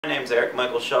name's Eric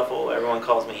Michael Shuffle. Everyone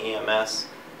calls me E.M.S.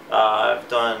 I've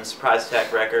done Surprise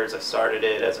Attack Records. I started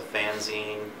it as a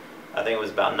fanzine. I think it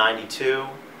was about '92.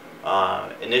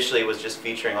 Initially it was just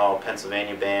featuring all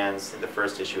Pennsylvania bands. I think the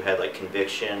first issue had like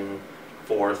Conviction,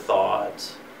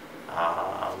 Forethought,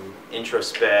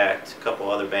 Introspect, a couple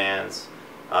other bands.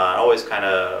 I always kind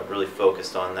of really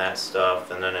focused on that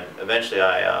stuff, and then eventually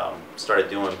I started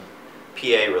doing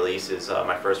PA releases.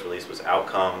 My first release was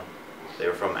Outcome. They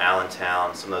were from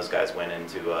Allentown. Some of those guys went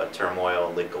into Turmoil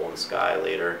and Lit Golden Sky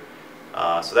later.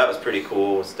 So that was pretty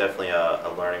cool. It was definitely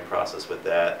a learning process with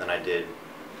that. Then I did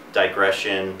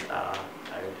Digression.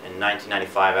 In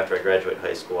 1995, after I graduated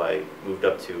high school, I moved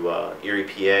up to Erie,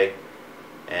 PA,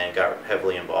 and got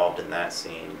heavily involved in that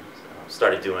scene. So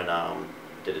started doing,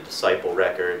 did a Disciple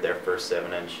record, their first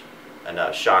 7-inch, and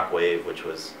Shockwave, which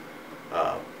was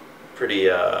pretty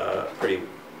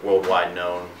worldwide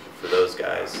known for those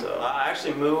guys. So I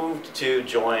actually moved to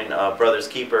join Brothers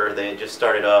Keeper. They just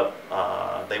started up.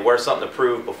 They were Something to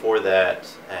Prove before that,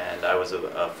 and I was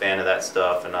a fan of that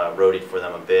stuff, and roadied for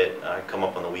them a bit. I'd come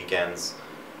up on the weekends.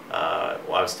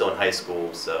 Well, I was still in high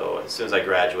school, so as soon as I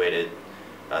graduated,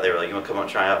 they were like, "You want to come up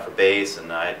and try out for bass?"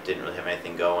 And I didn't really have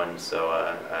anything going, so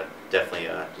I definitely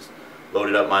just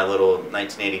loaded up my little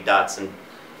 1980 Datsun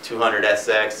 200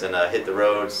 SX and hit the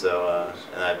road. So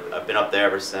and I've been up there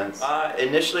ever since.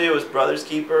 Initially it was Brothers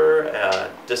Keeper.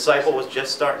 Disciple was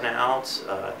just starting out.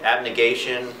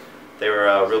 Abnegation, they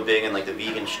were real big in like the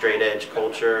vegan straight edge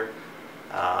culture.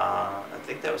 I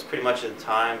think that was pretty much at the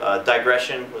time.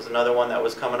 Digression was another one that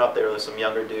was coming up. There were some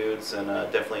younger dudes, and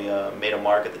definitely made a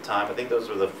mark at the time. I think those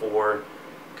were the four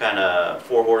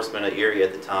horsemen of Erie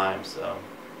at the time. So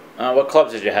what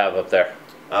clubs did you have up there?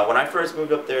 When I first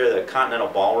moved up there, the Continental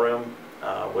Ballroom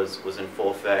was in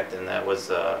full effect, and that was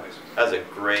a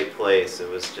great place. It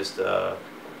was just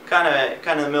kind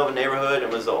of in the middle of the neighborhood. It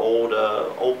was an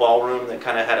old ballroom that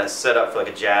kind of had a setup for like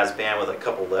a jazz band with a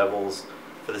couple levels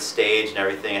for the stage and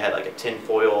everything. It had like a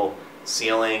tinfoil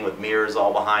ceiling with mirrors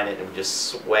all behind it, and it would just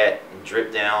sweat and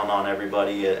drip down on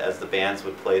everybody as the bands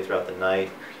would play throughout the night.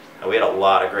 And we had a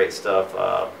lot of great stuff.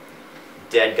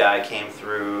 Dead Guy came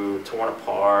through, Torn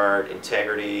Apart,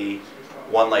 Integrity,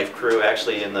 One Life Crew.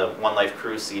 Actually, in the One Life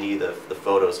Crew CD, the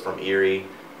photos from Erie,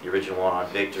 the original one on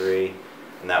Victory,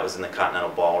 and that was in the Continental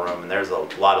Ballroom. And there's a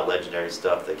lot of legendary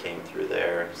stuff that came through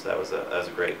there. So that was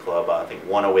a great club. I think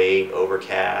 108,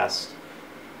 Overcast,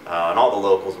 and all the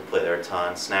locals would play there a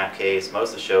ton. Snapcase.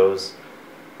 Most of the shows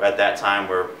at that time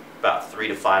were about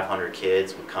 300 to 500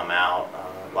 kids would come out.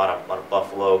 A lot of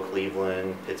Buffalo,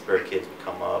 Cleveland, Pittsburgh kids would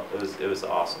come up. It was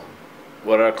awesome.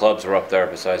 What other clubs were up there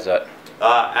besides that?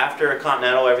 After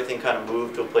Continental, everything kind of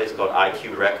moved to a place called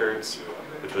IQ Records,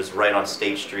 which was right on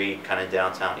State Street, kind of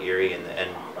downtown Erie.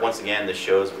 And once again, the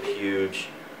shows were huge.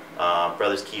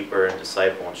 Brothers Keeper and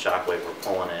Disciple and Shockwave were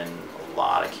pulling in a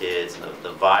lot of kids, and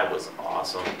the vibe was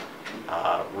awesome.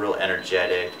 Real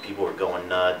energetic. People were going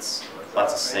nuts.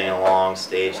 Lots of singing along,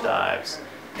 stage dives.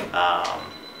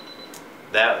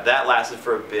 That lasted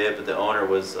for a bit, but the owner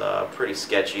was pretty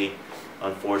sketchy.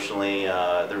 Unfortunately,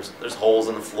 there's holes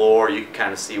in the floor. You could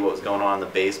kind of see what was going on in the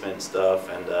basement and stuff.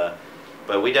 And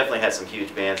but we definitely had some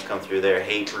huge bands come through there.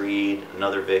 Hatebreed,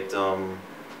 Another Victim,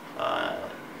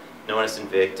 No Innocent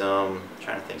Victim. I'm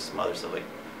trying to think of some other stuff like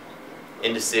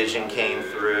Indecision came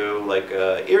through. Like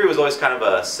Erie was always kind of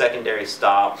a secondary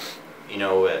stop, you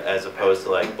know, as opposed to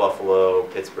like Buffalo,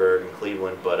 Pittsburgh, and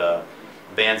Cleveland. But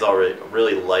bands already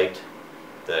really liked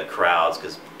the crowds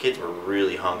because kids were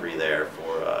really hungry there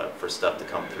for stuff to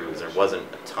come through, because there wasn't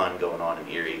a ton going on in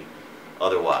Erie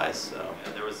otherwise. So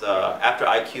there was after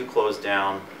IQ closed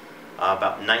down,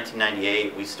 about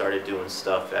 1998, we started doing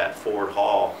stuff at Ford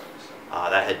Hall.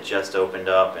 That had just opened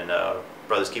up, and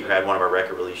Brothers Keeper had one of our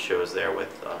record release shows there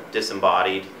with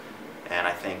Disembodied, and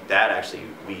I think that actually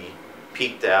we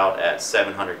peaked out at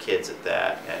 700 kids at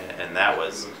that, and that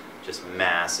was just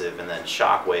massive. And then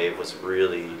Shockwave was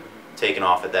really taken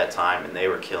off at that time, and they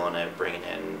were killing it, bringing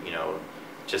in, you know,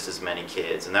 just as many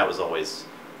kids. And that was always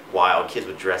wild. Kids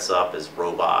would dress up as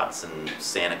robots and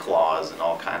Santa Claus and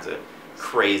all kinds of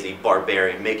crazy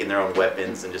barbarian, making their own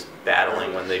weapons and just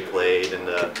battling when they played. And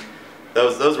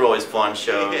those were always fun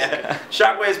shows. Yeah.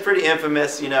 Shockwave's pretty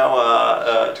infamous, you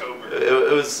know.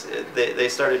 It was they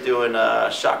started doing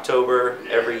Shocktober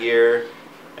every year,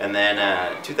 and then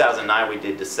 2009 we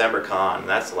did DecemberCon, and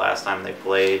that's the last time they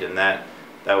played, and that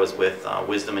was with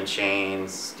Wisdom in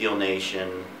Chains, Steel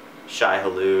Nation, Shai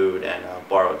Hulud, and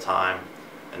Borrowed Time,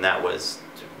 and that was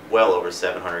well over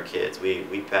 700 kids.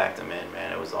 We packed them in,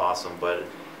 man. It was awesome, but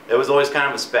it was always kind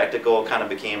of a spectacle. Kind of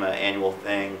became an annual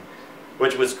thing.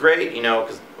 which was great, you know,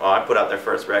 because I put out their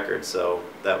first record, so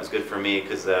that was good for me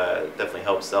because it definitely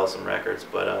helped sell some records.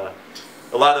 But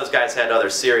a lot of those guys had other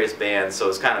serious bands, so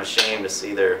it's kind of a shame to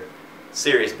see their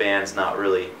serious bands not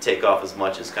really take off as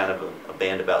much as kind of a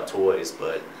band about toys.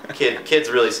 But kids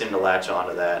really seem to latch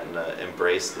onto that and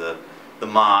embrace the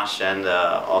mosh and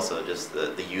also just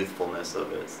the youthfulness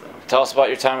of it. So. Tell us about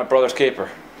your time at Brothers Keeper.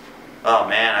 Oh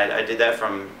man, I did that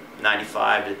from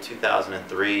 '95 to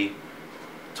 2003.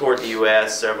 Toured the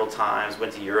U.S. several times,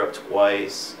 went to Europe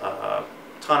twice,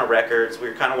 ton of records. We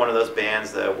were kind of one of those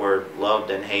bands that were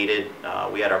loved and hated.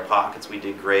 We had our pockets, we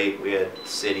did great. We had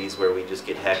cities where we just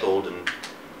get heckled and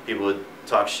people would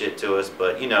talk shit to us,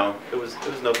 but you know, it was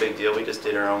no big deal. We just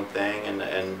did our own thing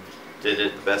and did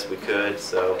it the best we could.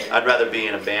 So I'd rather be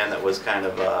in a band that was kind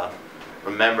of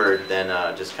remembered than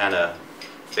just kind of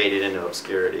faded into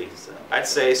obscurity. So I'd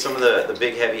say some of the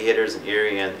big heavy hitters in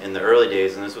Erie in the early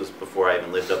days, and this was before I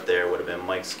even lived up there, would have been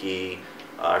Mike Ski,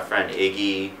 our friend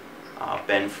Iggy,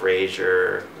 Ben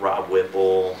Frazier, Rob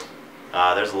Whipple.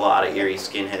 There's a lot of Erie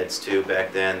skinheads too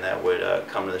back then that would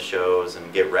come to the shows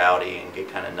and get rowdy and get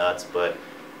kind of nuts, but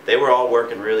they were all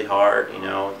working really hard. You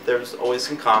know, there was always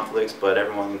some conflicts, but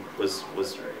everyone was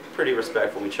pretty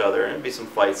respectful of each other, and there'd be some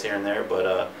fights here and there,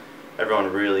 but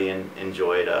everyone really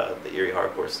enjoyed the Erie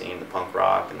hardcore scene, the punk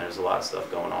rock, and there's a lot of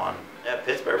stuff going on. Yeah,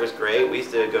 Pittsburgh was great. We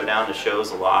used to go down to shows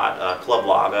a lot. Club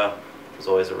Laga was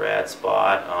always a rad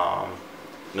spot.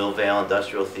 Millvale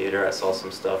Industrial Theater, I saw some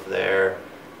stuff there.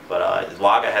 But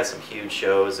Laga had some huge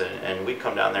shows, and we'd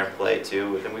come down there and play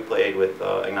too. And we played with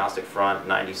Agnostic Front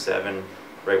 '97,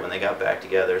 right when they got back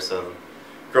together. So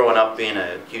growing up being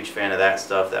a huge fan of that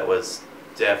stuff, that was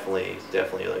definitely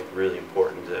like really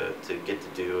important to get to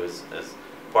do as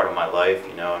part of my life.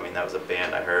 You know, I mean, that was a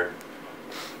band I heard,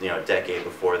 you know, a decade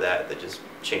before that just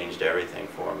changed everything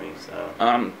for me.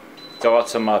 So Throw out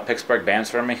some Pittsburgh bands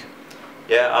for me.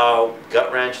 yeah,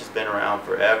 Gut Wrench has been around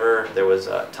forever. There was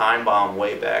Time Bomb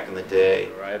way back in the day.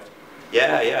 Arrived.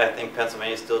 Yeah, I think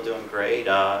Pennsylvania's still doing great.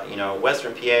 You know,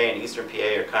 Western PA and Eastern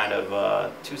PA are kind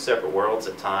of two separate worlds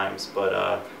at times, but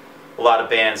a lot of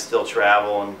bands still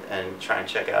travel and try and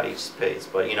check out each space.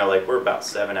 But you know, like we're about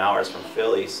 7 hours from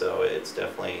Philly, so it's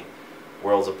definitely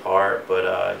worlds apart.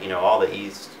 But you know, all the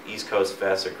East Coast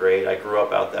fests are great. I grew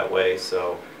up out that way,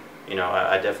 so you know,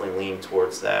 I definitely lean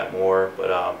towards that more.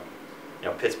 But you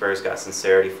know, Pittsburgh's got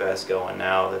Sincerity Fest going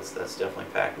now. That's definitely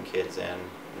packing kids in,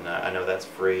 and I know that's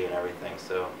free and everything,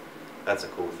 so that's a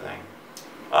cool thing.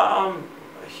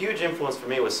 A huge influence for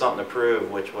me was Something to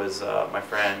Prove, which was my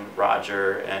friend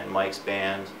Roger and Mike's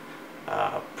band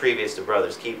previous to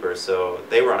Brothers Keeper. So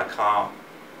they were on a comp,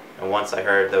 and once I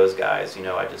heard those guys, you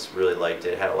know, I just really liked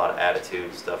it. It had a lot of attitude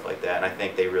and stuff like that, and I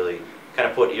think they really kind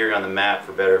of put Erie on the map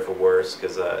for better or for worse,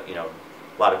 because you know,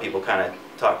 a lot of people kind of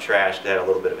talk trash. They had a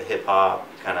little bit of a hip hop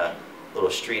kind of little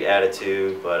street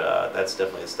attitude, but that's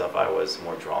definitely the stuff I was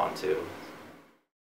more drawn to.